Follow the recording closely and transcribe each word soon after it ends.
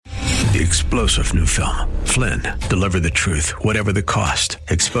The explosive new film, Flynn, deliver the truth, whatever the cost,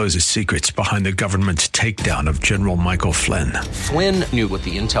 exposes secrets behind the government's takedown of General Michael Flynn. Flynn knew what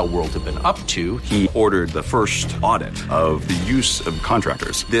the intel world had been up to. He ordered the first audit of the use of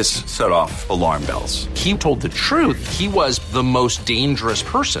contractors. This set off alarm bells. He told the truth. He was the most dangerous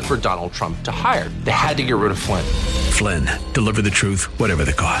person for Donald Trump to hire. They had to get rid of Flynn. Flynn, deliver the truth, whatever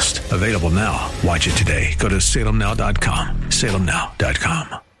the cost. Available now. Watch it today. Go to salemnow.com.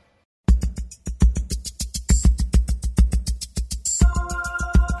 salemnow.com.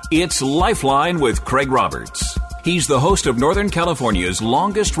 It's Lifeline with Craig Roberts. He's the host of Northern California's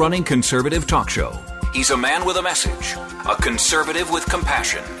longest-running conservative talk show. He's a man with a message, a conservative with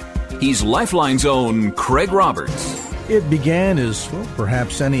compassion. He's Lifeline's own Craig Roberts. It began as, well,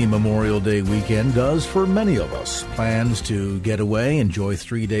 perhaps any Memorial Day weekend does for many of us. Plans to get away, enjoy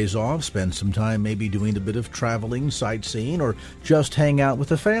 3 days off, spend some time maybe doing a bit of traveling, sightseeing, or just hang out with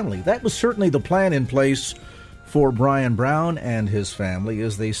the family. That was certainly the plan in place for Brian Brown and his family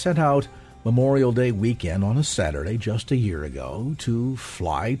as they set out Memorial Day weekend on a Saturday just a year ago to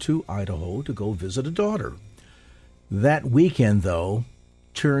fly to Idaho to go visit a daughter. That weekend, though,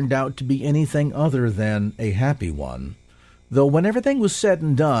 turned out to be anything other than a happy one. Though when everything was said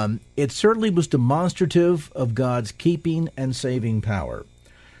and done, it certainly was demonstrative of God's keeping and saving power.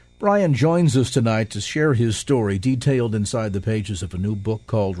 Brian joins us tonight to share his story detailed inside the pages of a new book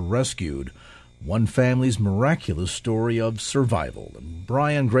called Rescued, one family's miraculous story of survival. And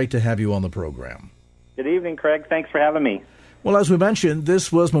Brian, great to have you on the program. Good evening, Craig. Thanks for having me. Well, as we mentioned,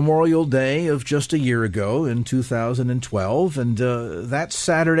 this was Memorial Day of just a year ago in 2012, and that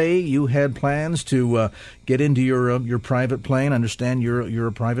Saturday you had plans to get into your private plane. I understand you're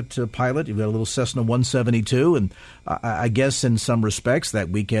a private pilot. You've got a little Cessna 172, and I guess in some respects that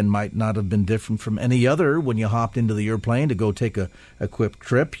weekend might not have been different from any other when you hopped into the airplane to go take a quick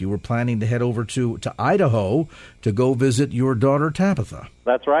trip. You were planning to head over to Idaho to go visit your daughter Tabitha.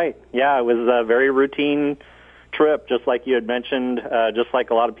 That's right. Yeah, it was a very routine trip, just like you had mentioned, just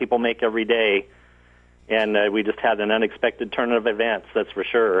like a lot of people make every day. And we just had an unexpected turn of events, that's for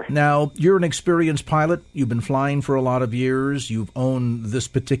sure. Now, you're an experienced pilot. You've been flying for a lot of years. You've owned this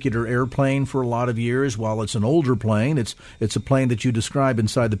particular airplane for a lot of years. While it's an older plane, it's a plane that you describe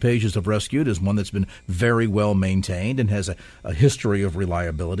inside the pages of Rescued as one that's been very well maintained and has a history of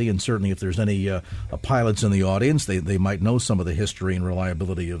reliability. And certainly if there's any pilots in the audience, they might know some of the history and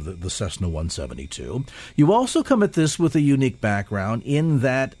reliability of the Cessna 172. You also come at this with a unique background in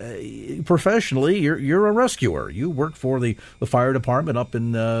that professionally you're a rescuer. You work for the fire department up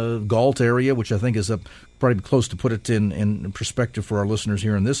in Galt area, which I think is probably close to put it in perspective for our listeners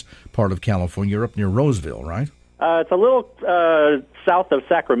here in this part of California. You're up near Roseville, right? It's a little south of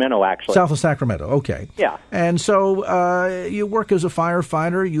Sacramento, actually. South of Sacramento, okay. Yeah. And so you work as a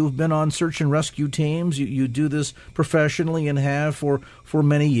firefighter. You've been on search and rescue teams. You do this professionally and have for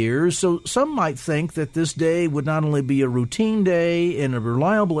many years. So some might think that this day would not only be a routine day in a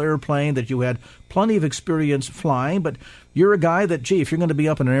reliable airplane that you had plenty of experience flying, but you're a guy that, gee, if you're going to be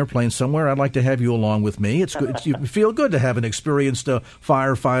up in an airplane somewhere, I'd like to have you along with me. It's good. You feel good to have an experienced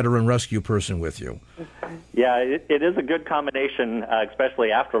firefighter and rescue person with you. Yeah, it is a good combination,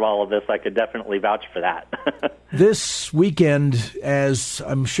 especially after all of this. I could definitely vouch for that. This weekend, as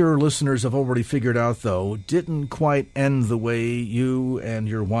I'm sure listeners have already figured out, though, didn't quite end the way you and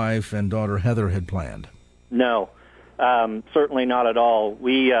your wife and daughter Heather had planned. No, certainly not at all.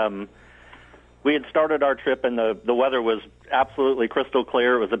 We had started our trip, and the weather was absolutely crystal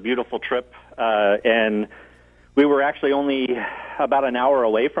clear. It was a beautiful trip, and we were actually only about an hour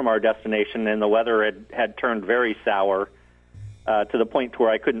away from our destination, and the weather had turned very sour to the point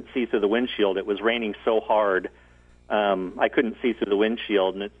where I couldn't see through the windshield. It was raining so hard, I couldn't see through the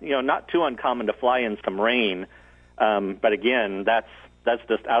windshield. And it's, not too uncommon to fly in some rain, but again, that's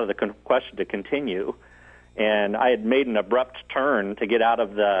just out of the question to continue. And I had made an abrupt turn to get out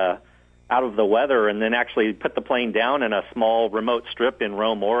of the weather, and then actually put the plane down in a small remote strip in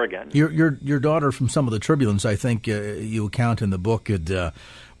Rome, Oregon. Your daughter, from some of the turbulence, I think you account in the book, had,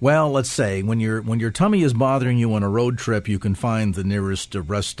 let's say when your tummy is bothering you on a road trip, you can find the nearest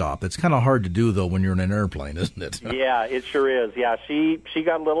rest stop. It's kind of hard to do though when you're in an airplane, isn't it? Yeah, it sure is. Yeah, she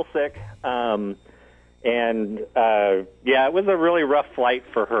got a little sick, and it was a really rough flight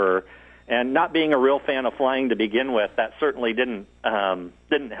for her. And not being a real fan of flying to begin with, that certainly didn't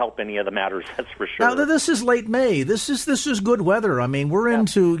help any of the matters. That's for sure. Now, this is late May. This is good weather. I mean, we're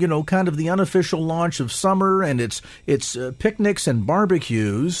into kind of the unofficial launch of summer, and it's picnics and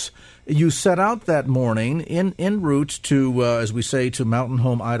barbecues. You set out that morning en route to, as we say, to Mountain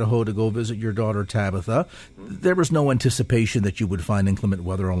Home, Idaho, to go visit your daughter Tabitha. There was no anticipation that you would find inclement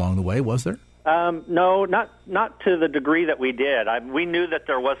weather along the way, was there? No, not to the degree that we did. We knew that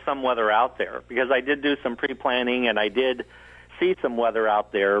there was some weather out there because I did do some pre-planning and I did see some weather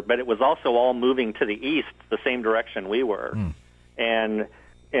out there, but it was also all moving to the east, the same direction we were. And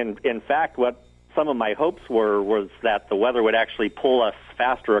in fact, what some of my hopes was that the weather would actually pull us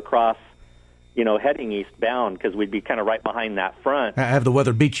faster across, heading eastbound because we'd be kind of right behind that front. Have the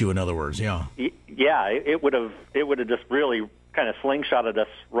weather beat you, in other words, yeah. Yeah, it would have just really kind of slingshotted us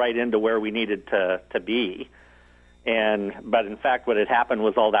right into where we needed to be. But in fact, what had happened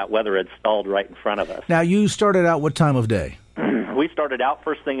was all that weather had stalled right in front of us. Now, you started out what time of day? We started out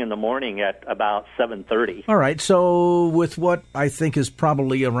first thing in the morning at about 7:30. All right, so with what I think is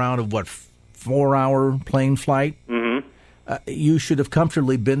probably around a 4-hour plane flight, you should have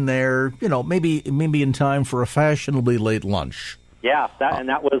comfortably been there, maybe in time for a fashionably late lunch. Yeah, and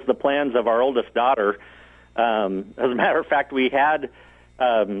that was the plans of our oldest daughter. As a matter of fact, we had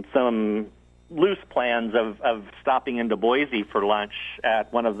some loose plans of stopping into Boise for lunch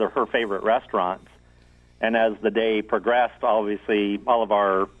at one of her favorite restaurants. And as the day progressed, obviously, all of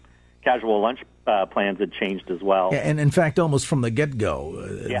our casual lunch plans had changed as well. Yeah, and in fact, almost from the get-go,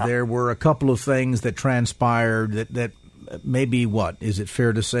 there were a couple of things that transpired that maybe, is it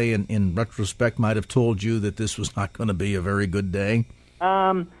fair to say, in retrospect, might have told you that this was not going to be a very good day?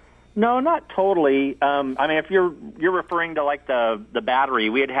 No, not totally. If you're referring to like the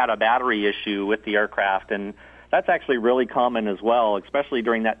battery, we had a battery issue with the aircraft, and that's actually really common as well, especially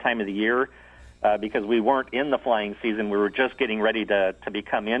during that time of the year, because we weren't in the flying season. We were just getting ready to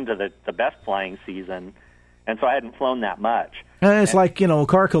become into the best flying season, and so I hadn't flown that much. It's like,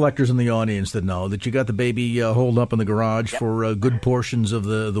 car collectors in the audience that know that you got the baby holed up in the garage for good portions of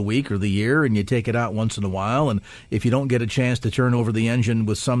the week or the year, and you take it out once in a while, and if you don't get a chance to turn over the engine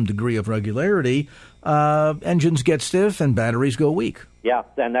with some degree of regularity, engines get stiff and batteries go weak. Yeah,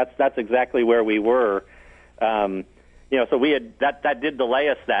 and that's exactly where we were. So we had that did delay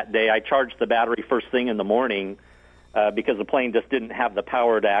us that day. I charged the battery first thing in the morning because the plane just didn't have the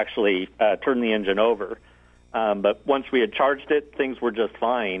power to actually turn the engine over. But once we had charged it, things were just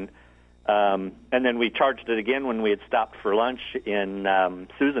fine. And then we charged it again when we had stopped for lunch in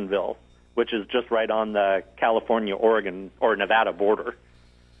Susanville, which is just right on the California-Oregon or Nevada border.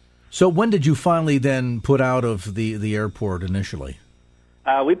 So when did you finally then put out of the airport initially?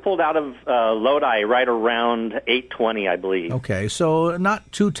 We pulled out of Lodi right around 8:20, I believe. Okay, so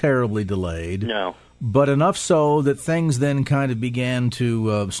not too terribly delayed. No. But enough so that things then kind of began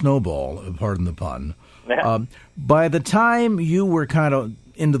to snowball, pardon the pun. By the time you were kind of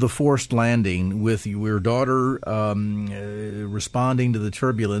into the forced landing with your daughter responding to the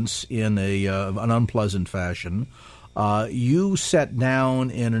turbulence in an unpleasant fashion, you set down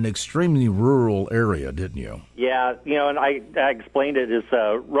in an extremely rural area, didn't you? Yeah, and I explained it as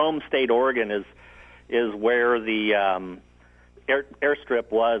Rome State, Oregon is where the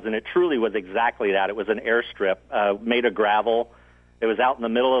airstrip was, and it truly was exactly that. It was an airstrip made of gravel. It was out in the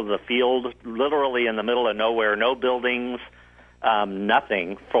middle of the field, literally in the middle of nowhere, no buildings,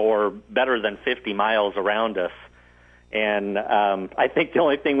 nothing for better than 50 miles around us. And I think the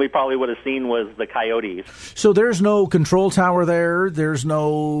only thing we probably would have seen was the coyotes. So there's no control tower there? There's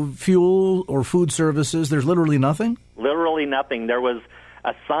no fuel or food services? There's literally nothing? Literally nothing. There was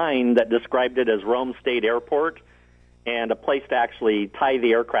a sign that described it as Rome State Airport and a place to actually tie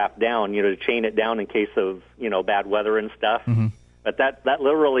the aircraft down, to chain it down in case of, bad weather and stuff. Mm-hmm. But that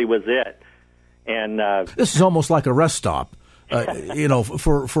literally was it. And this is almost like a rest stop.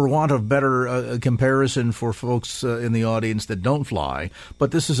 For want of better comparison for folks in the audience that don't fly,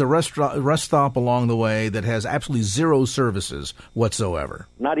 but this is a rest stop along the way that has absolutely zero services whatsoever.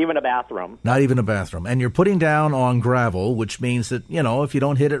 Not even a bathroom. Not even a bathroom. And you're putting down on gravel, which means that, if you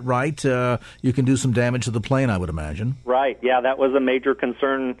don't hit it right, you can do some damage to the plane, I would imagine. Right. Yeah, that was a major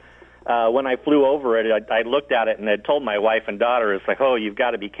concern. When I flew over it, I looked at it and had told my wife and daughter, it's like, oh, you've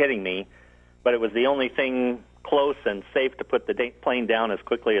got to be kidding me. But it was the only thing close and safe to put the plane down as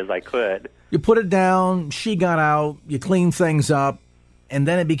quickly as I could. You put it down, she got out, you cleaned things up, and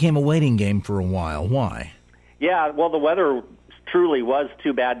then it became a waiting game for a while. Why? Yeah, well, the weather truly was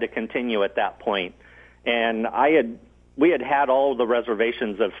too bad to continue at that point. And we had all the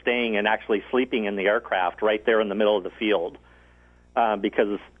reservations of staying and actually sleeping in the aircraft right there in the middle of the field.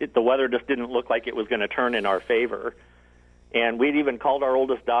 because the weather just didn't look like it was going to turn in our favor. And we'd even called our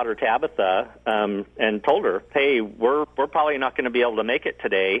oldest daughter, Tabitha, and told her, hey, we're probably not going to be able to make it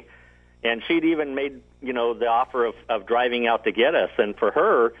today. And she'd even made, the offer of driving out to get us. And for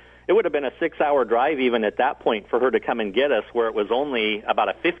her, it would have been a 6-hour drive even at that point for her to come and get us, where it was only about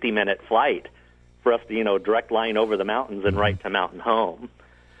a 50-minute flight for us to, direct line over the mountains and right to Mountain Home.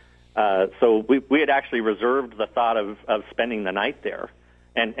 So we had actually reserved the thought of spending the night there.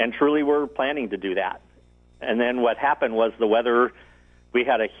 And truly we're planning to do that. And then what happened was we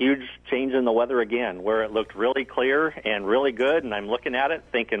had a huge change in the weather again, where it looked really clear and really good, and I'm looking at it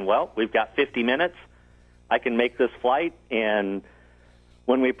thinking, well, we've got 50 minutes. I can make this flight. And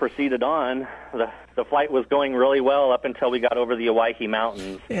when we proceeded on, the flight was going really well up until we got over the Owyhee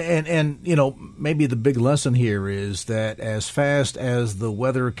Mountains. And maybe the big lesson here is that as fast as the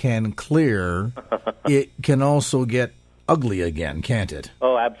weather can clear, it can also get ugly again, can't it?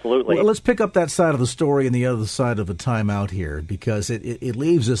 Oh, absolutely. Well, let's pick up that side of the story and the other side of a timeout here, because it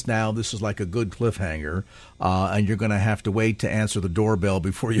leaves us now. This is like a good cliffhanger, and you're going to have to wait to answer the doorbell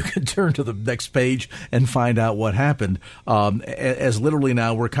before you can turn to the next page and find out what happened. As literally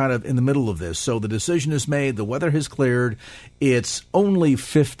now we're kind of in the middle of this. So the decision is made. The weather has cleared. It's only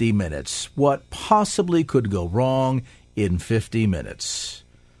 50 minutes. What possibly could go wrong in 50 minutes?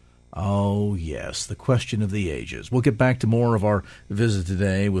 Oh, yes, the question of the ages. We'll get back to more of our visit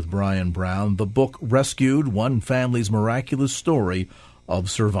today with Brian Brown. The book, Rescued, One Family's Miraculous Story of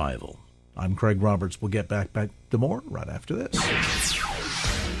Survival. I'm Craig Roberts. We'll get back to more right after this.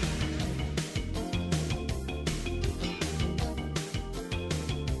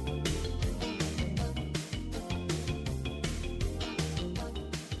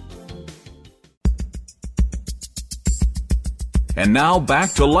 And now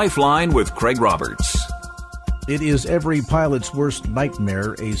back to Lifeline with Craig Roberts. It is every pilot's worst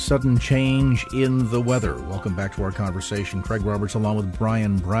nightmare, a sudden change in the weather. Welcome back to our conversation. Craig Roberts along with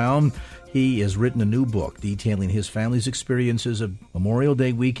Brian Brown. He has written a new book detailing his family's experiences of Memorial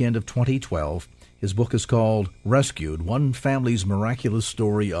Day weekend of 2012. His book is called Rescued, One Family's Miraculous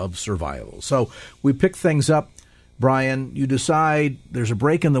Story of Survival. So we pick things up. Brian, you decide there's a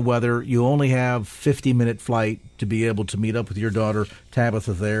break in the weather. You only have 50-minute flight to be able to meet up with your daughter,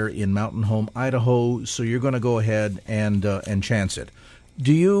 Tabitha, there in Mountain Home, Idaho. So you're going to go ahead and chance it.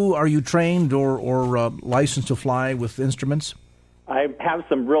 Are you trained or licensed to fly with instruments? I have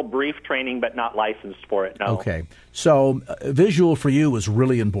some real brief training, but not licensed for it, no. Okay. So visual for you is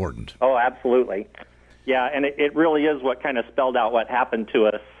really important. Oh, absolutely. Yeah, and it really is what kind of spelled out what happened to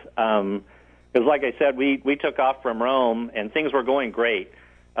us. Because like I said, we took off from Rome, and things were going great.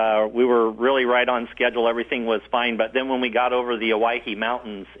 We were really right on schedule. Everything was fine. But then when we got over the Owyhee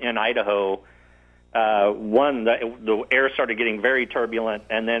Mountains in Idaho, the air started getting very turbulent,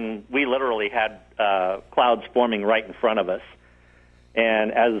 and then we literally had clouds forming right in front of us.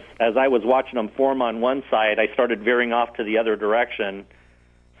 And as I was watching them form on one side, I started veering off to the other direction,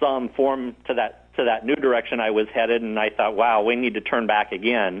 saw them form to that new direction I was headed, and I thought, wow, we need to turn back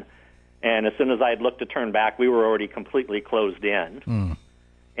again. And as soon as I had looked to turn back, we were already completely closed in.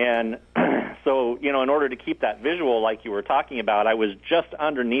 And so, in order to keep that visual like you were talking about, I was just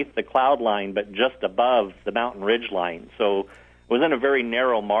underneath the cloud line, but just above the mountain ridge line. So it was in a very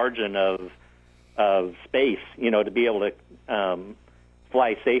narrow margin of space, to be able to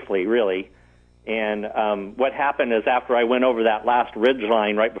fly safely, really. And what happened is after I went over that last ridge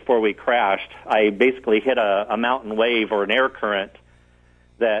line right before we crashed, I basically hit a mountain wave or an air current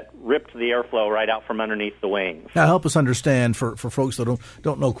that ripped the airflow right out from underneath the wings. Now, help us understand, for folks that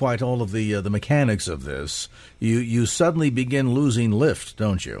don't know quite all of the mechanics of this, you suddenly begin losing lift,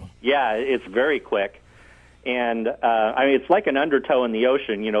 don't you? Yeah, it's very quick. And, it's like an undertow in the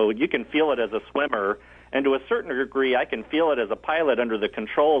ocean. You can feel it as a swimmer, and to a certain degree, I can feel it as a pilot under the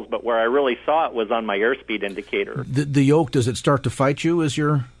controls, but where I really saw it was on my airspeed indicator. The yoke, does it start to fight you as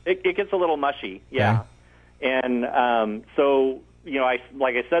you're... It gets a little mushy, yeah. Okay. And so...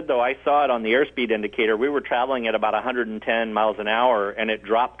 like I said, though, I saw it on the airspeed indicator. We were traveling at about 110 miles an hour, and it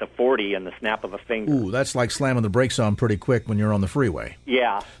dropped to 40 in the snap of a finger. Ooh, that's like slamming the brakes on pretty quick when you're on the freeway.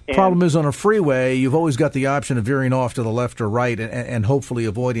 Yeah. Problem is, on a freeway, you've always got the option of veering off to the left or right and hopefully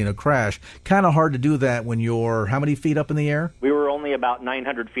avoiding a crash. Kind of hard to do that when you're how many feet up in the air? We were only about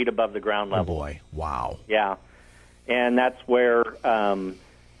 900 feet above the ground level. Oh, boy. Wow. Yeah. And that's where...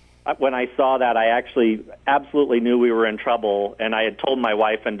 when I saw that, I actually absolutely knew we were in trouble, and I had told my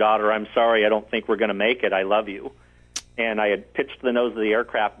wife and daughter, I'm sorry, I don't think we're going to make it. I love you. And I had pitched the nose of the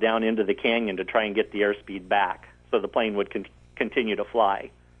aircraft down into the canyon to try and get the airspeed back so the plane would continue to fly.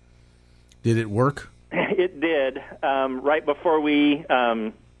 Did it work? It did. Right before we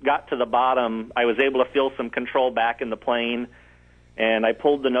got to the bottom, I was able to feel some control back in the plane, and I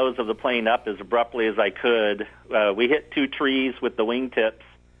pulled the nose of the plane up as abruptly as I could. We hit 2 trees with the wingtips,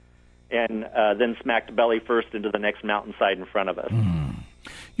 and then smacked belly first into the next mountainside in front of us.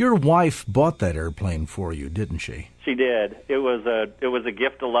 Your wife bought that airplane for you, didn't she? She did. It was a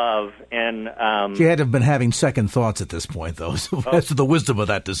gift of love, and she had to have been having second thoughts at this point, though. So as to the wisdom of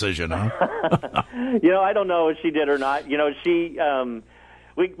that decision, huh? I don't know if she did or not. She.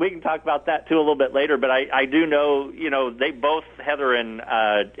 We can talk about that too a little bit later, but I do know. They both, Heather and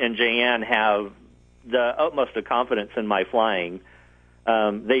Jayanne, have the utmost of confidence in my flying.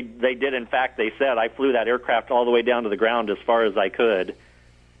 They did, in fact. They said I flew that aircraft all the way down to the ground as far as I could.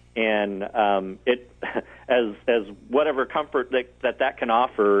 And it, as whatever comfort that can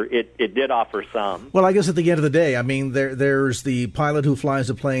offer, it did offer some. Well, I guess at the end of the day, I mean, there's the pilot who flies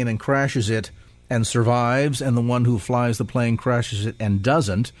the plane and crashes it and survives, and the one who flies the plane, crashes it, and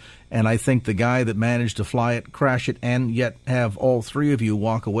doesn't. And I think the guy that managed to fly it, crash it, and yet have all three of you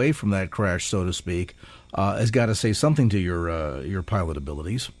walk away from that crash, so to speak, has got to say something to your pilot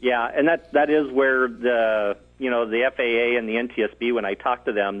abilities. Yeah, and that is where the FAA and the NTSB, when I talked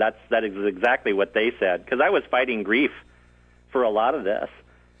to them, that is exactly what they said. Because I was fighting grief for a lot of this.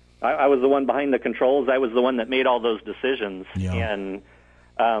 I was the one behind the controls. I was the one that made all those decisions, and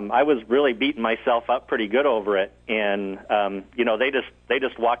I was really beating myself up pretty good over it. And they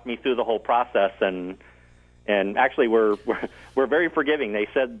just walked me through the whole process, and actually we're very forgiving. They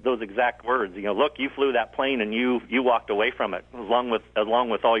said those exact words. Look, you flew that plane and you walked away from it along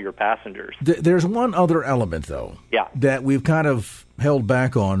with all your passengers. There's one other element though, that we've kind of held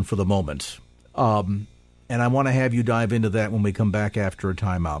back on for the moment, and I want to have you dive into that when we come back after a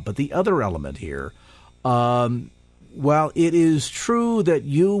timeout. But the other element here, while it is true that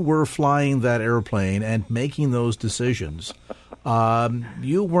you were flying that airplane and making those decisions,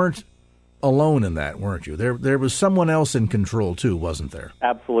 you weren't alone in that, weren't you? There was someone else in control too, wasn't there?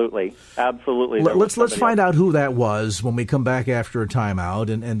 Absolutely. Let's find out who that was when we come back after a timeout.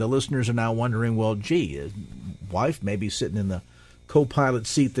 And the listeners are now wondering, well, gee, his wife maybe sitting in the co-pilot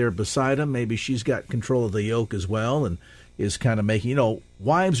seat there beside him. Maybe she's got control of the yoke as well and is kind of making,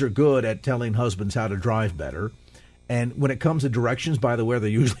 wives are good at telling husbands how to drive better. And when it comes to directions, by the way, they're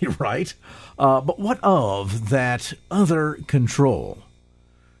usually right. But what of that other control?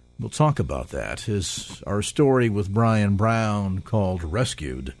 We'll talk about that as our story with Brian Brown called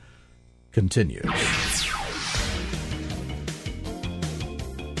Rescued continues.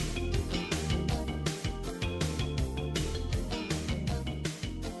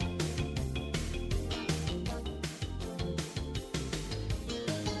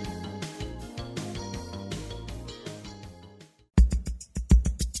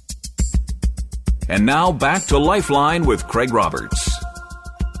 And now back to Lifeline with Craig Roberts.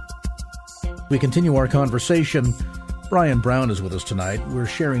 We continue our conversation. Brian Brown is with us tonight. We're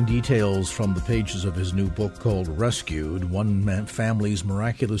sharing details from the pages of his new book called Rescued, One Family's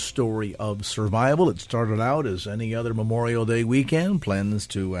Miraculous Story of Survival. It started out as any other Memorial Day weekend, plans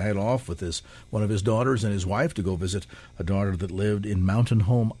to head off with one of his daughters and his wife to go visit a daughter that lived in Mountain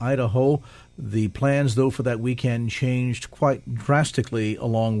Home, Idaho. The plans, though, for that weekend changed quite drastically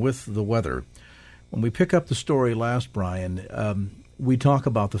along with the weather. When we pick up the story last, Brian, we talk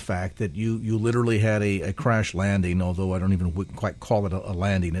about the fact that you literally had a crash landing, although I don't even quite call it a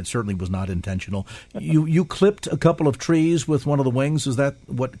landing. It certainly was not intentional. You clipped a couple of trees with one of the wings. Is that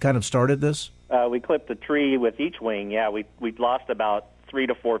what kind of started this? We clipped a tree with each wing, yeah. We lost about 3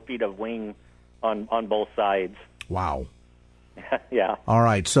 to 4 feet of wing on both sides. Wow. Yeah. All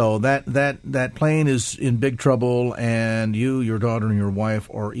right, so that plane is in big trouble, and you, your daughter, and your wife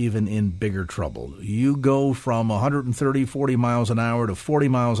are even in bigger trouble. You go from 40 miles an hour to 40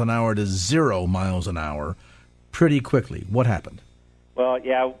 miles an hour to 0 miles an hour pretty quickly. What happened? Well,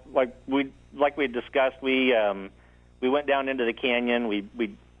 yeah, like we discussed, we went down into the canyon.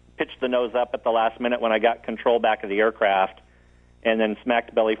 We pitched the nose up at the last minute when I got control back of the aircraft, and then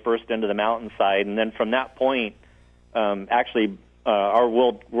smacked belly first into the mountainside. And then from that point, our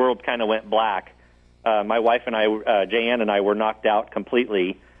world kind of went black. My wife and I, Jayanne and I, were knocked out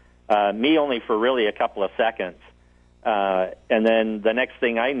completely. Me only for really a couple of seconds. And then the next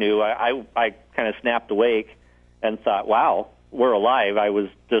thing I knew, I kind of snapped awake and thought, wow, we're alive.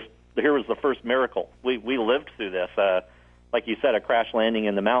 Here was the first miracle. We lived through this. Like you said, a crash landing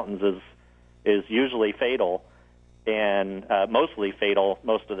in the mountains is usually fatal, and mostly fatal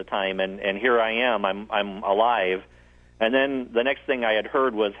most of the time. And here I am. I'm alive. And then the next thing I had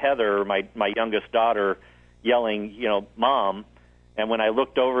heard was Heather, my youngest daughter, yelling, Mom. And when I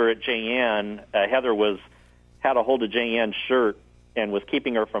looked over at Jeanne, Heather had a hold of Jeanne's shirt and was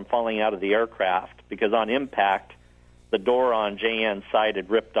keeping her from falling out of the aircraft, because on impact, the door on Jeanne's side had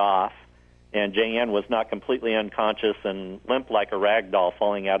ripped off, and Jeanne was not completely unconscious and limp like a rag doll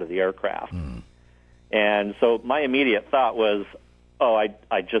falling out of the aircraft. And so my immediate thought was, oh,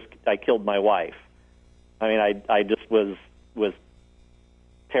 I killed my wife. I mean, I just was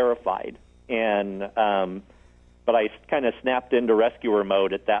terrified. And but I kind of snapped into rescuer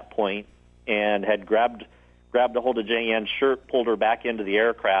mode at that point and had grabbed a hold of Jeanne's shirt, pulled her back into the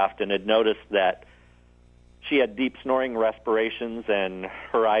aircraft, and had noticed that she had deep snoring respirations, and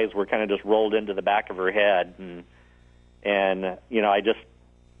her eyes were kind of just rolled into the back of her head. And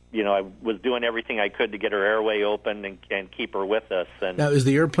I was doing everything I could to get her airway open and keep her with us. And now, is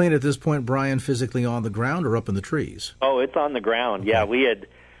the airplane at this point, Brian, physically on the ground or up in the trees? Oh, it's on the ground. Okay. Yeah,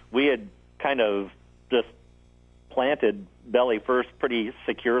 we had kind of just planted belly first pretty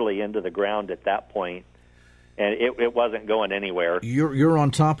securely into the ground at that point, and it wasn't going anywhere. You're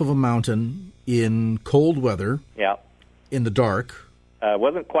on top of a mountain in cold weather. Yeah. In the dark.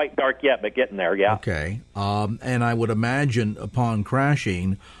 Wasn't quite dark yet, but getting there, yeah. Okay. And I would imagine upon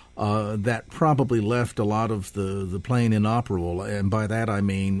crashing, that probably left a lot of the plane inoperable. And by that I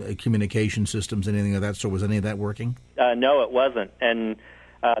mean communication systems, anything of that sort. Was any of that working? No, it wasn't. And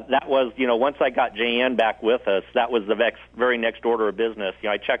that was, once I got Jeanne back with us, that was the very next order of business.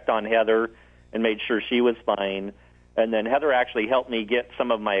 I checked on Heather and made sure she was fine. And then Heather actually helped me get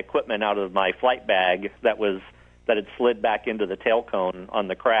some of my equipment out of my flight bag that had slid back into the tail cone on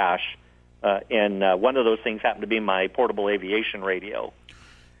the crash. And one of those things happened to be my portable aviation radio.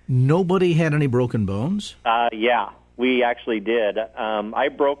 Nobody had any broken bones? Yeah, we actually did. I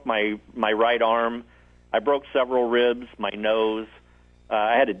broke my right arm. I broke several ribs, my nose.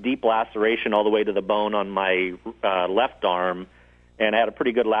 I had a deep laceration all the way to the bone on my left arm, and I had a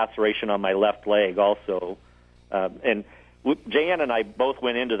pretty good laceration on my left leg also. And Jeanne and I both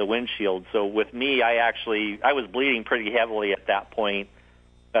went into the windshield, so with me, I was bleeding pretty heavily at that point.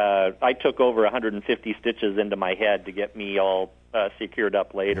 I took over 150 stitches into my head to get me all secured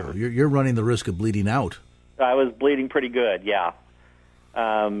up later. Oh, you're running the risk of bleeding out. I was bleeding pretty good, yeah.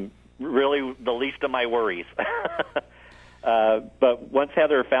 Really the least of my worries. But once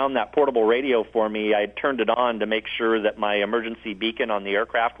Heather found that portable radio for me, I turned it on to make sure that my emergency beacon on the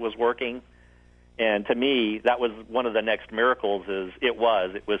aircraft was working. And to me, that was one of the next miracles. It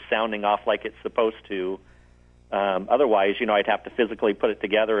was sounding off like it's supposed to. Otherwise, I'd have to physically put it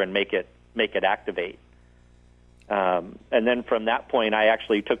together and make it activate. And then from that point, I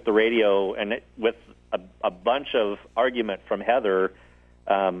actually took the radio, and with a bunch of argument from Heather,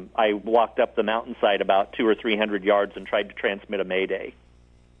 I walked up the mountainside about 200 or 300 yards and tried to transmit a mayday.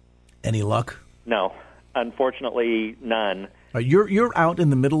 Any luck? No, unfortunately, none. You're out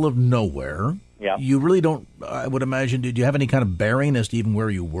in the middle of nowhere. Yeah. You really don't, I would imagine, did you have any kind of bearing as to even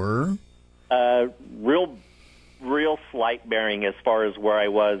where you were? Real slight bearing as far as where I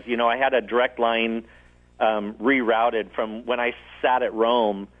was. I had a direct line rerouted from when I sat at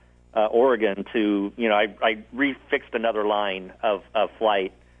Rome, Oregon, to, I refixed another line of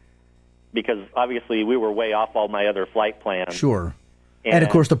flight because obviously we were way off all my other flight plans. Sure. And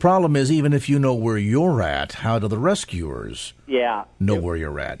of course, the problem is, even if you know where you're at, how do the rescuers know where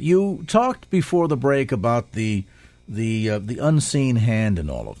you're at? You talked before the break about the unseen hand in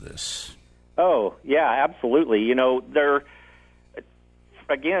all of this. Oh, yeah, absolutely. There,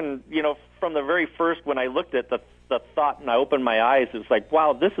 again, from the very first, when I looked at the thought and I opened my eyes, it was like,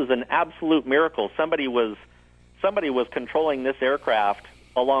 wow, this is an absolute miracle. Somebody was controlling this aircraft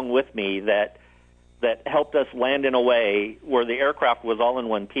along with me that helped us land in a way where the aircraft was all in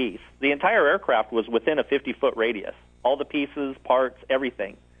one piece. The entire aircraft was within a 50-foot radius, all the pieces, parts,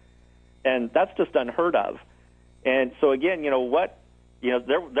 everything. And that's just unheard of. And so again,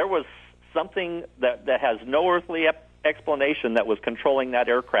 there was something that has no earthly explanation that was controlling that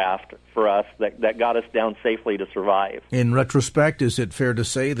aircraft for us that got us down safely to survive. In retrospect, is it fair to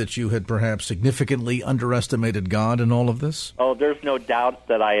say that you had perhaps significantly underestimated God in all of this? Oh, there's no doubt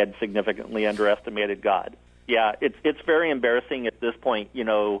that I had significantly underestimated God. Yeah, it's very embarrassing at this point,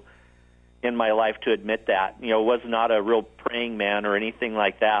 in my life to admit that. Was not a real praying man or anything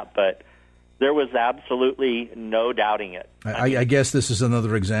like that, but there was absolutely no doubting it. I guess this is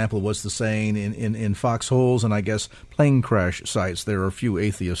another example of what's the saying in foxholes and I guess plane crash sites, there are few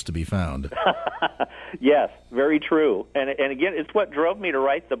atheists to be found. Yes, very true. And again, it's what drove me to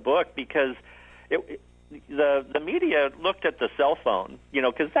write the book because the media looked at the cell phone,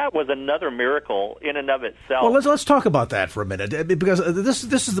 because that was another miracle in and of itself. Well, let's talk about that for a minute, because this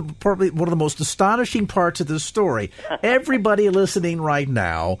is probably one of the most astonishing parts of this story. Everybody listening right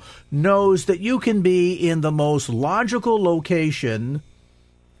now knows that you can be in the most logical location,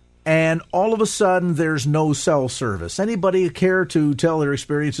 and all of a sudden there's no cell service. Anybody care to tell their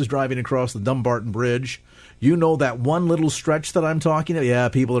experiences driving across the Dumbarton Bridge? You know that one little stretch that I'm talking about? Yeah,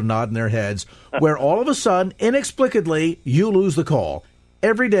 people are nodding their heads. Where all of a sudden, inexplicably, you lose the call.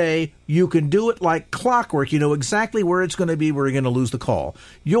 Every day, you can do it like clockwork. You know exactly where it's going to be, where you're going to lose the call.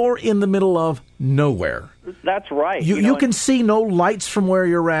 You're in the middle of nowhere. That's right. You can see no lights from where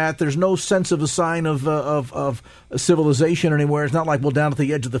you're at. There's no sense of a sign of civilization anywhere. It's not like, well, down at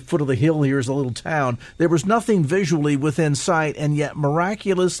the edge of the foot of the hill, here's a little town. There was nothing visually within sight, and yet,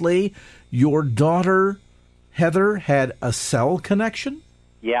 miraculously, your daughter Heather had a cell connection?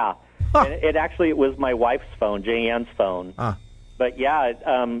 Yeah. Huh. And it was my wife's phone, Jan-Ann's phone. But yeah,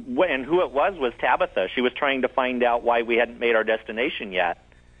 and who it was Tabitha. She was trying to find out why we hadn't made our destination yet.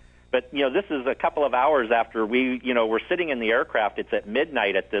 But, this is a couple of hours after we're sitting in the aircraft. It's at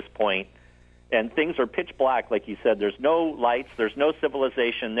midnight at this point, and things are pitch black, like you said. There's no lights. There's no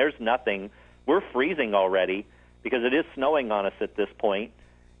civilization. There's nothing. We're freezing already because it is snowing on us at this point.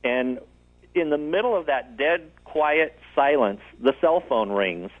 And in the middle of that dead, quiet silence, the cell phone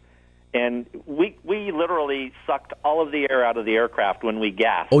rings, and we literally sucked all of the air out of the aircraft when we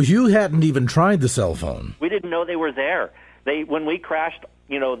gasped. Oh, you hadn't even tried the cell phone. We didn't know they were there. When we crashed,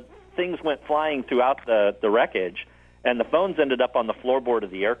 things went flying throughout the wreckage, and the phones ended up on the floorboard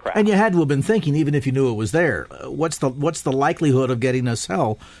of the aircraft. And you had to have been thinking, even if you knew it was there, what's the likelihood of getting a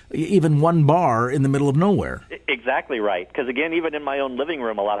cell, even one bar in the middle of nowhere? Exactly right. Because, again, even in my own living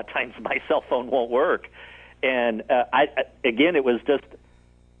room, a lot of times my cell phone won't work. And, it was just,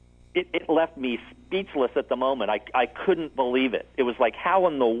 it left me speechless at the moment. I couldn't believe it. It was like, how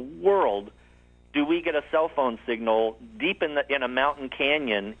in the world do we get a cell phone signal deep in a mountain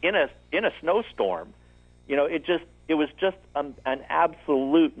canyon in a snowstorm? It was just an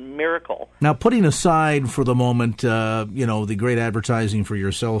absolute miracle. Now, putting aside for the moment, the great advertising for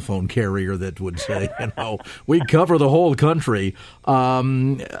your cell phone carrier that would say, we cover the whole country.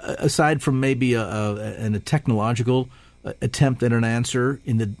 Aside from maybe a technological attempt at an answer,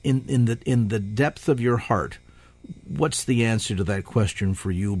 in the depth of your heart, what's the answer to that question for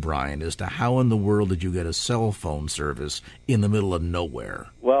you, Brian, as to how in the world did you get a cell phone service in the middle of nowhere?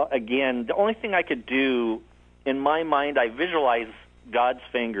 Well, again, the only thing I could do, in my mind, I visualize God's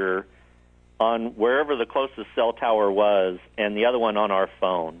finger on wherever the closest cell tower was and the other one on our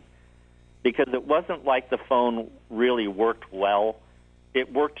phone, because it wasn't like the phone really worked well.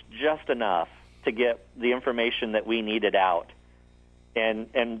 It worked just enough to get the information that we needed out.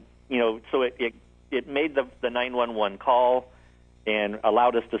 And so it made the 911 call and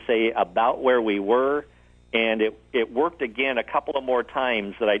allowed us to say about where we were. And it worked again a couple of more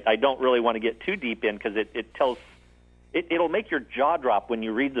times that I don't really want to get too deep in, because it'll make your jaw drop when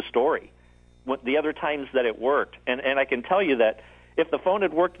you read the story, the other times that it worked. And I can tell you that if the phone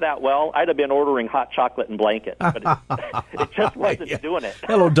had worked that well, I'd have been ordering hot chocolate and blankets. But it just wasn't doing it.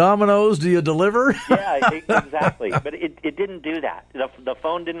 Hello, Domino's, do you deliver? Yeah, exactly. But it didn't do that. The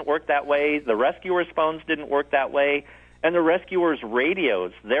phone didn't work that way. The rescuers' phones didn't work that way. And the rescuers'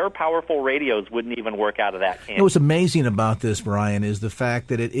 radios, their powerful radios, wouldn't even work out of that canyon. What's amazing about this, Brian, is the fact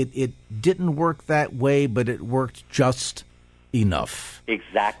that it didn't work that way, but it worked just enough.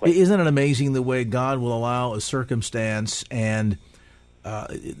 Exactly. Isn't it amazing the way God will allow a circumstance and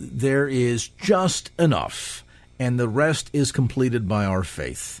there is just enough, and the rest is completed by our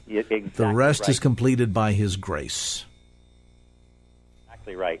faith. Yeah, exactly. The rest is completed by His grace.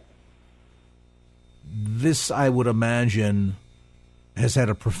 Exactly right. This, I would imagine, has had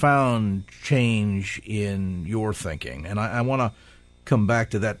a profound change in your thinking. And I want to come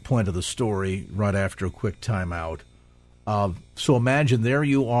back to that point of the story right after a quick timeout. So imagine there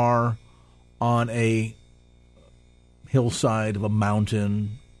you are on a hillside of a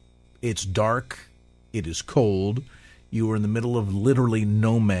mountain. It's dark. It is cold. You are in the middle of literally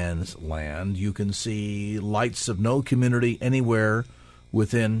no man's land. You can see lights of no community anywhere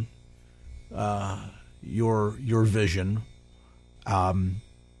within your vision. There's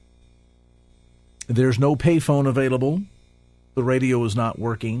no payphone available. The radio is not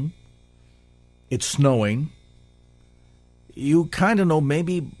working. It's snowing. You kind of know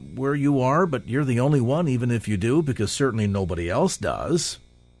maybe where you are, but you're the only one, even if you do, because certainly nobody else does.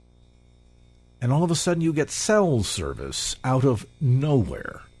 And all of a sudden you get cell service out of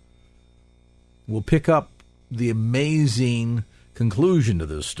nowhere. We'll pick up the amazing conclusion to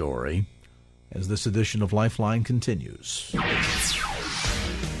this story as this edition of Lifeline continues.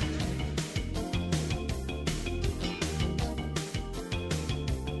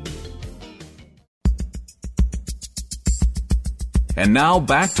 And now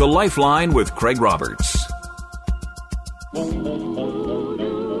back to Lifeline with Craig Roberts.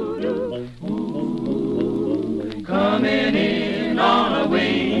 Coming in on a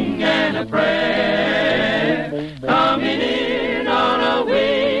wing and a prayer. Coming in on a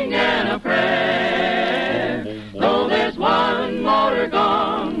wing and a prayer. Though there's one motor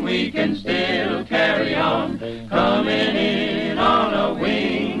gone, we can still carry on. Coming in on a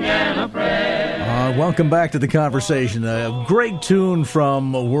wing and a prayer. Welcome back to the conversation. A great tune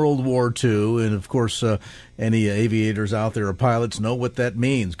from World War II, and of course, any aviators out there or pilots know what that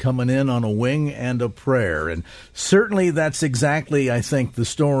means, coming in on a wing and a prayer. And certainly that's exactly, I think, the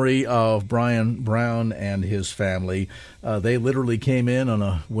story of Brian Brown and his family. They literally came in on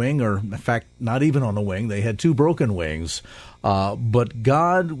a wing, or in fact, not even on a wing. They had two broken wings. But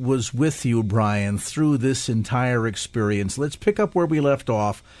God was with you, Brian, through this entire experience. Let's pick up where we left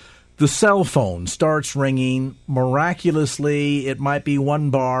off. The cell phone starts ringing. Miraculously, it might be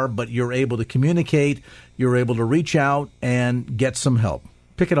one bar, but you're able to communicate. You're able to reach out and get some help.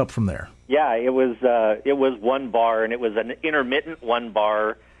 Pick it up from there. Yeah, it was one bar, and it was an intermittent one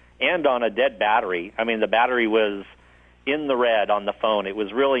bar and on a dead battery. I mean, the battery was in the red on the phone. It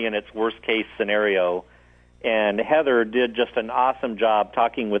was really in its worst-case scenario. And Heather did just an awesome job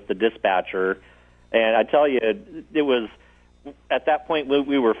talking with the dispatcher. And I tell you, it was... At that point,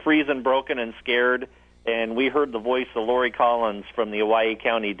 we were freezing, broken, and scared, and we heard the voice of Lori Collins from the Hawaii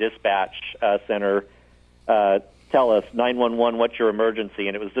County Dispatch Center tell us, 911, what's your emergency?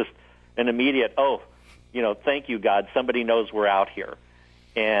 And it was just an immediate, thank you, God, somebody knows we're out here.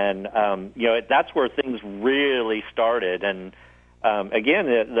 And, that's where things really started. And, again,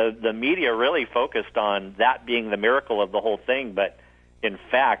 the media really focused on that being the miracle of the whole thing. But, in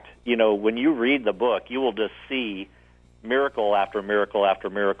fact, when you read the book, you will just see miracle after miracle after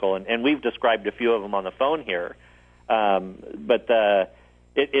miracle, and we've described a few of them on the phone here. But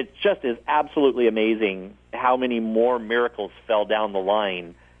it just is absolutely amazing how many more miracles fell down the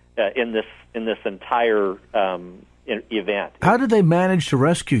line in this entire event. How did they manage to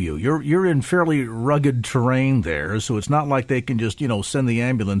rescue you? You're in fairly rugged terrain there, so it's not like they can just send the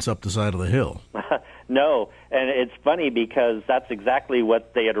ambulance up the side of the hill. No, and it's funny because that's exactly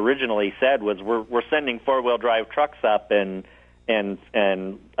what they had originally said was we're sending four-wheel drive trucks up and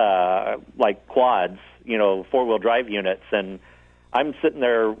like quads, four-wheel drive units. And I'm sitting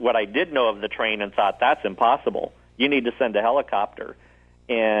there, what I did know of the terrain, and thought that's impossible. You need to send a helicopter.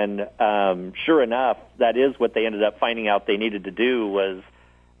 And sure enough, that is what they ended up finding out they needed to do was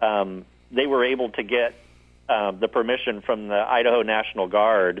they were able to get the permission from the Idaho National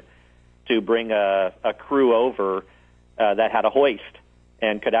Guard to bring a crew over that had a hoist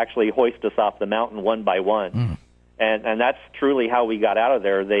and could actually hoist us off the mountain one by one. And that's truly how we got out of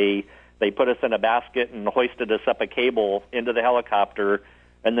there. They put us in a basket and hoisted us up a cable into the helicopter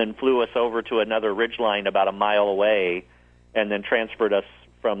and then flew us over to another ridgeline about a mile away and then transferred us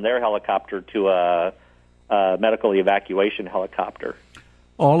from their helicopter to a medical evacuation helicopter.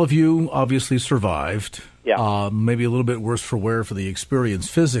 All of you obviously survived. Yeah. Maybe a little bit worse for wear for the experience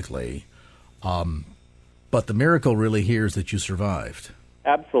physically. But the miracle really here is that you survived.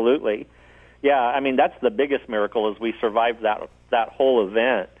 Absolutely. Yeah, I mean, that's the biggest miracle is we survived that whole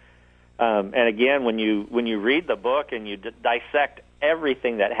event. And again, when you read the book and you dissect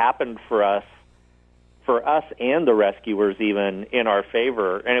everything that happened for us and the rescuers even in our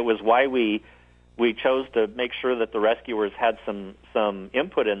favor, and it was why we chose to make sure that the rescuers had some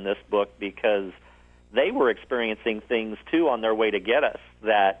input in this book because they were experiencing things too on their way to get us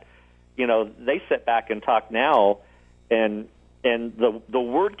that, they sit back and talk now and the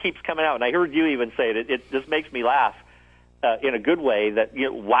word keeps coming out. And I heard you even say it. It just makes me laugh in a good way that,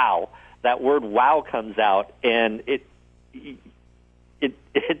 wow, that word wow comes out and it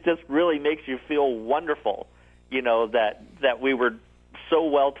just really makes you feel wonderful, that we were so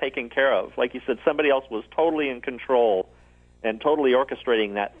well taken care of. Like you said, somebody else was totally in control and totally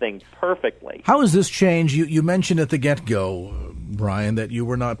orchestrating that thing perfectly. How has this changed? You mentioned at the get-go, Brian, that you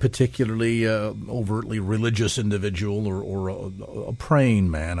were not particularly overtly religious individual or a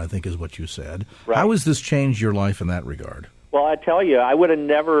praying man, I think is what you said. Right. How has this changed your life in that regard? Well, I tell you, I would have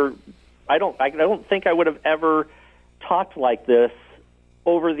never. I don't think I would have ever talked like this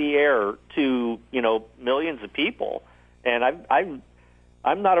over the air to millions of people, and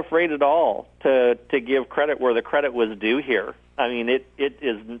I'm not afraid at all to give credit where the credit was due here. I mean, it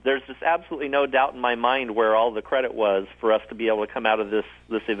is. There's just absolutely no doubt in my mind where all the credit was for us to be able to come out of this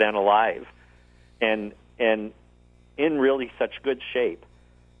event alive. and in really such good shape.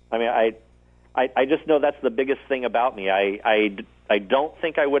 I mean, I just know that's the biggest thing about me. I don't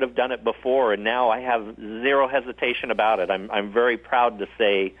think I would have done it before, and now I have zero hesitation about it. I'm very proud to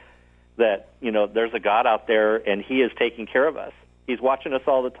say that, there's a God out there, and He is taking care of us. He's watching us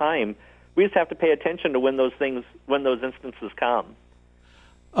all the time. We just have to pay attention to when those instances come.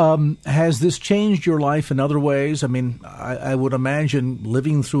 Has this changed your life in other ways? I mean, I would imagine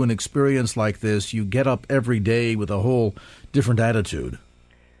living through an experience like this, you get up every day with a whole different attitude.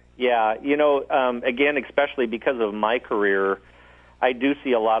 Yeah, again, especially because of my career, I do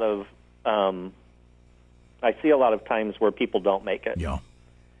see a lot of times where people don't make it. Yeah.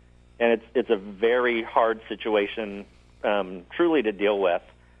 And it's a very hard situation, truly, to deal with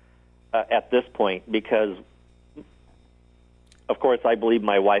at this point, because, of course, I believe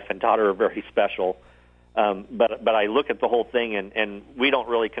my wife and daughter are very special. But I look at the whole thing, and we don't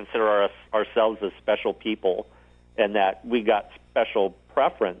really consider ourselves as special people, and that we got special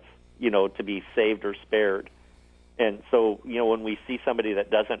preference, to be saved or spared. And so, when we see somebody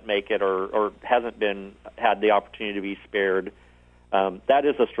that doesn't make it or hasn't had the opportunity to be spared, that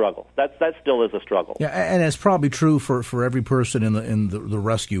is a struggle. That still is a struggle. Yeah, and it's probably true for every person in the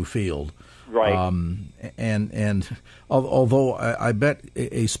rescue field. Right. And although I bet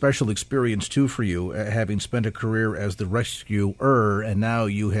a special experience too for you, having spent a career as the rescuer, and now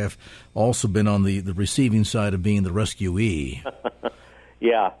you have also been on the receiving side of being the rescuee.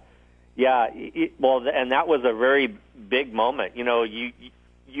 Yeah. Well, and that was a very big moment. You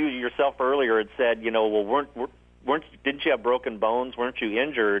yourself earlier had said, didn't you have broken bones? Weren't you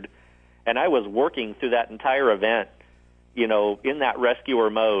injured? And I was working through that entire event, in that rescuer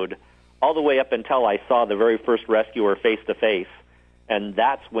mode, all the way up until I saw the very first rescuer face to face. And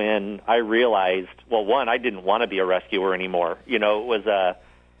that's when I realized, well, one, I didn't want to be a rescuer anymore. It was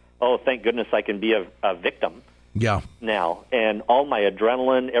thank goodness I can be a victim. Yeah. Now, and all my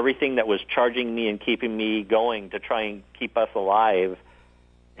adrenaline, everything that was charging me and keeping me going to try and keep us alive,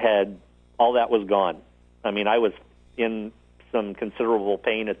 all that was gone. I mean, I was in some considerable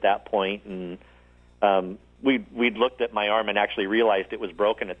pain at that point, and we'd looked at my arm and actually realized it was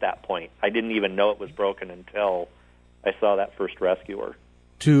broken at that point. I didn't even know it was broken until I saw that first rescuer.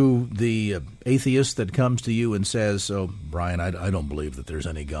 To the atheist that comes to you and says, "Oh, Brian, I don't believe that there's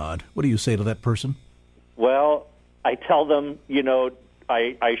any God," what do you say to that person? Well, I tell them,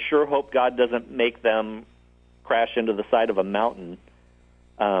 I sure hope God doesn't make them crash into the side of a mountain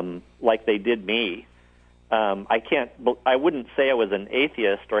like they did me. I wouldn't say I was an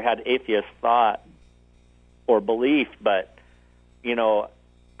atheist or had atheist thought or belief, but, and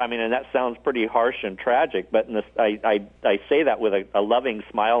that sounds pretty harsh and tragic, but I say that with a loving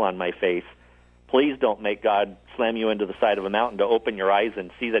smile on my face. Please don't make God slam you into the side of a mountain to open your eyes and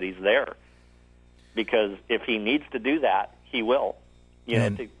see that He's there. Because if He needs to do that, He will,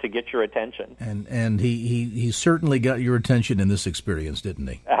 to get your attention. And he certainly got your attention in this experience, didn't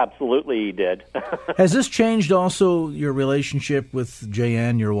he? Absolutely, He did. Has this changed also your relationship with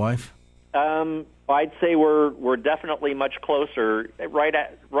Jayanne, your wife? I'd say we're definitely much closer. Right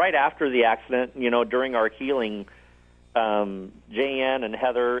after the accident, during our healing, Jayanne and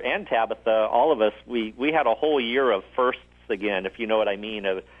Heather and Tabitha, all of us, we had a whole year of firsts again, if you know what I mean.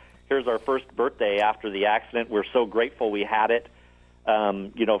 Here's our first birthday after the accident. We're so grateful we had it.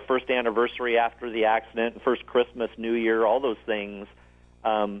 First anniversary after the accident, first Christmas, New Year, all those things.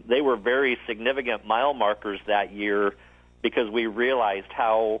 They were very significant mile markers that year because we realized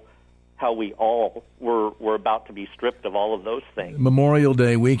how we all were about to be stripped of all of those things. Memorial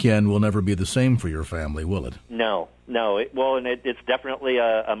Day weekend will never be the same for your family, will it? No. It's definitely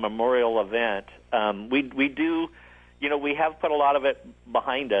a memorial event. We do. We have put a lot of it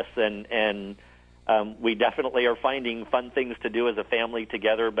behind us, and we definitely are finding fun things to do as a family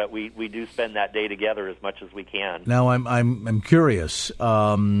together. But we do spend that day together as much as we can. Now, I'm curious.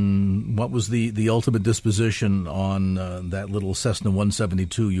 What was the ultimate disposition on that little Cessna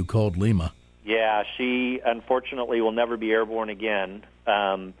 172 you called Lima? Yeah, she unfortunately will never be airborne again.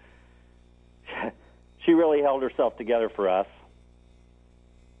 She really held herself together for us.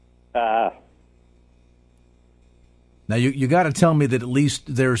 Now, you got to tell me that at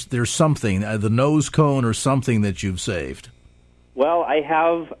least there's something, the nose cone or something that you've saved. Well, I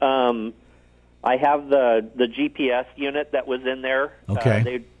have the GPS unit that was in there.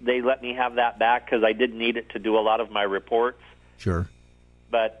 Okay. They let me have that back because I did need it to do a lot of my reports. Sure.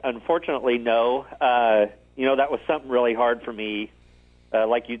 But unfortunately, no. That was something really hard for me.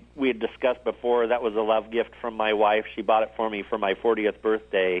 We had discussed before, that was a love gift from my wife. She bought it for me for my 40th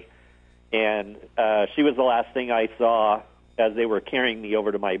birthday. And she was the last thing I saw as they were carrying me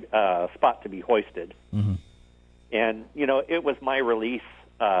over to my spot to be hoisted. Mm-hmm. And, it was my release,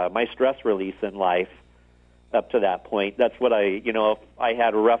 my stress release in life up to that point. That's what if I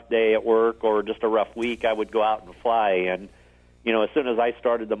had a rough day at work or just a rough week, I would go out and fly. And, as soon as I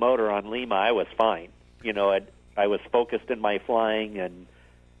started the motor on Lima, I was fine. I was focused in my flying, and,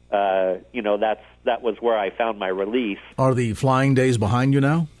 that was where I found my release. Are the flying days behind you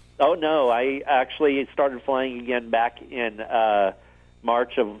now? Oh, no. I actually started flying again back in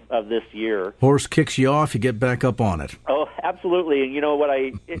March of this year. Horse kicks you off, you get back up on it. Oh, absolutely. And you know what?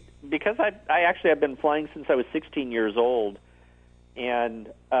 Because I actually have been flying since I was 16 years old, and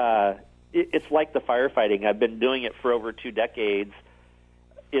it's like the firefighting. I've been doing it for over 2 decades.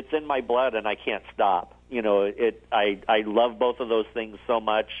 It's in my blood, and I can't stop. I love both of those things so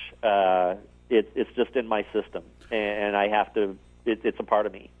much. It's just in my system, and I have to. It's a part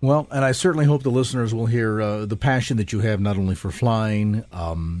of me. Well, and I certainly hope the listeners will hear the passion that you have, not only for flying,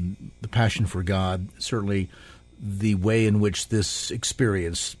 the passion for God, certainly the way in which this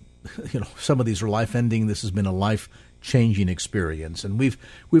experience, some of these are life-ending. This has been a life-changing experience. And we've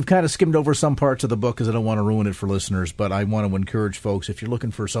kind of skimmed over some parts of the book because I don't want to ruin it for listeners, but I want to encourage folks, if you're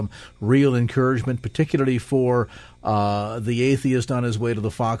looking for some real encouragement, particularly for the atheist on his way to the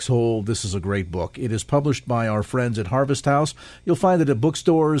foxhole, this is a great book. It is published by our friends at Harvest House. You'll find it at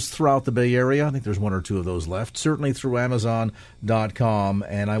bookstores throughout the Bay Area. I think there's 1 or 2 of those left, certainly through Amazon.com.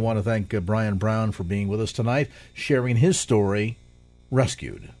 And I want to thank Brian Brown for being with us tonight, sharing his story,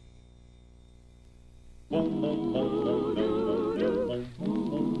 Rescued.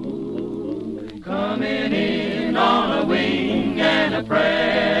 Coming in on a wing and a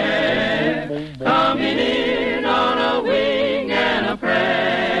prayer. Coming in on a wing and a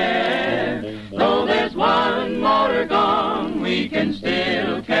prayer. Though there's one motor gone, we can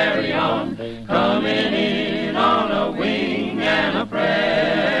still carry on. Coming in on a wing and a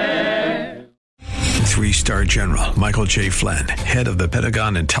prayer. 3-star General Michael J. Flynn, head of the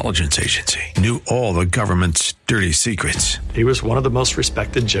Pentagon Intelligence Agency, knew all the government's dirty secrets. He was one of the most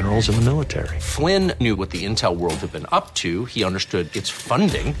respected generals in the military. Flynn knew what the intel world had been up to. He understood its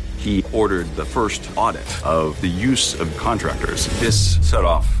funding. He ordered the first audit of the use of contractors. This set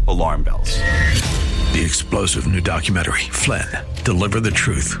off alarm bells. The explosive new documentary, Flynn, Deliver the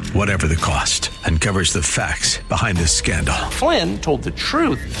Truth, Whatever the Cost, uncovers the facts behind this scandal. Flynn told the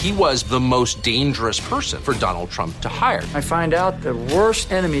truth. He was the most dangerous person for Donald Trump to hire. I find out the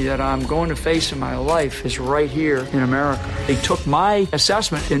worst enemy that I'm going to face in my life is right here in America. They took my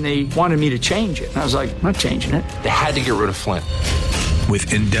assessment and they wanted me to change it. And I was like, I'm not changing it. They had to get rid of Flynn.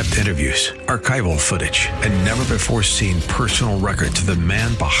 With in-depth interviews, archival footage, and never-before-seen personal records of the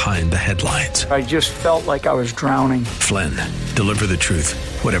man behind the headlines. I just felt like I was drowning. Flynn, Deliver the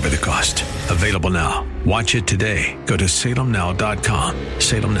Truth, Whatever the Cost. Available now. Watch it today. Go to salemnow.com.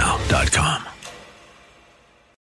 salemnow.com.